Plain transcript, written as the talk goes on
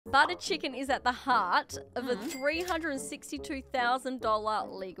Butter chicken is at the heart of a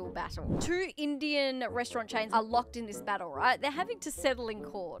 $362,000 legal battle. Two Indian restaurant chains are locked in this battle, right? They're having to settle in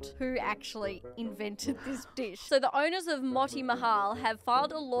court who actually invented this dish. So the owners of Moti Mahal have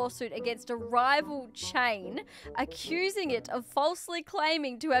filed a lawsuit against a rival chain, accusing it of falsely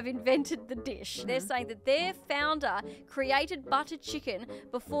claiming to have invented the dish. They're saying that their founder created butter chicken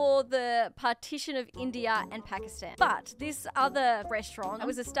before the partition of India and Pakistan. But this other restaurant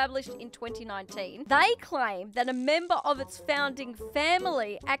was established in 2019. They claim that a member of its founding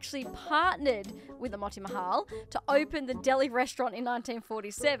family actually partnered with the Moti Mahal to open the Delhi restaurant in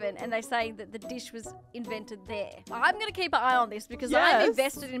 1947, and they say that the dish was invented there. I'm going to keep an eye on this because I'm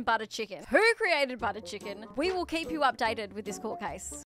invested in butter chicken. Who created butter chicken? We will keep you updated with this court case.